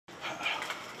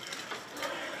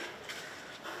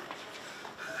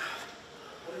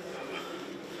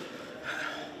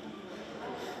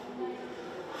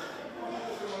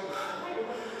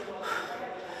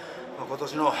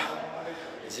年の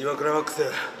G1 クライマックス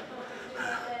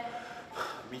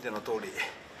見ての通り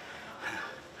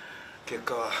結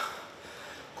果は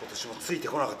今年もついて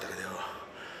こなかったけどよ、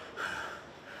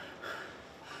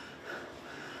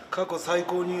過去最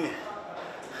高に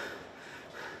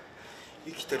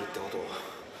生きてるってことを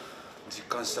実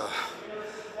感した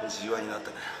G1 になっ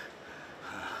たね。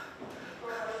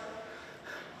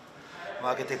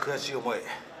負けて悔しい思い、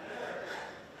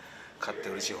勝って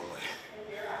嬉しい思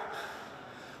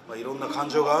い、いろんな感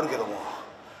情があるけども、やっ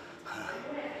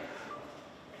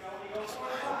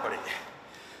ぱり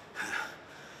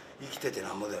生きてて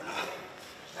なんぼだよな。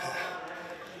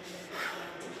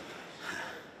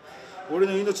俺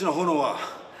の命の炎は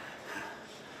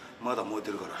まだ燃え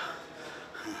てるから、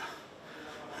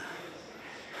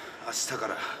明日か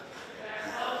ら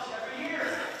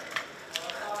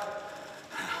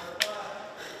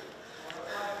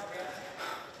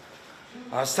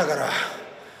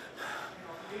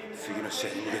次の試合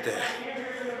に向けて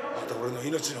また俺の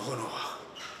命の炎を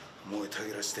燃えた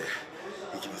ぎらして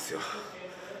いきますよ。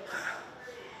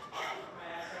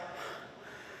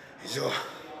以上。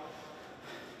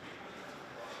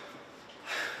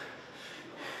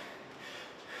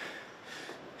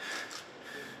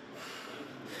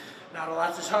Not a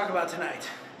lot to talk about tonight.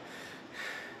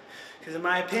 Because in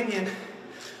my opinion,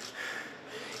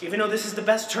 even though this is the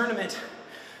best tournament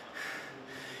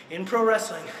in pro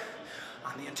wrestling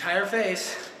on the entire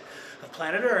face of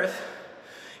planet Earth,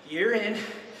 year in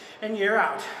and year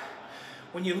out,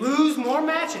 when you lose more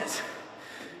matches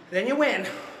than you win,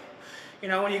 you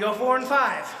know, when you go 4 and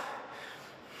 5,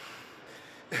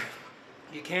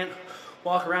 you can't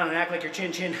walk around and act like your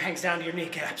chin hangs down to your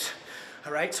kneecaps.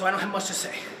 All right, so I don't have much to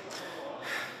say.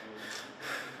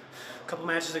 A couple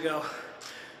matches ago,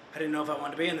 I didn't know if I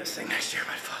wanted to be in this thing next year,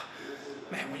 but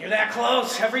man, when you're that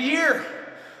close every year,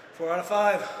 4 out of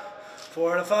 5,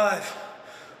 4 out of 5,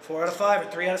 4 out of 5, or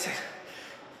 3 out of 6,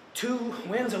 2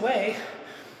 wins away,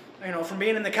 you know, from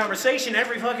being in the conversation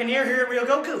every fucking year here at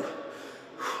Ryogoku.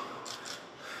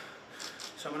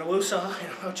 So I'm gonna woo-saw, you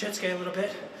know, Chitsuke a little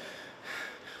bit,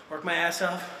 work my ass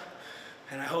off,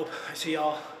 and I hope I see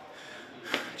y'all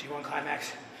G1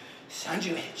 Climax,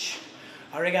 Sanju H.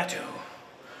 Arigato.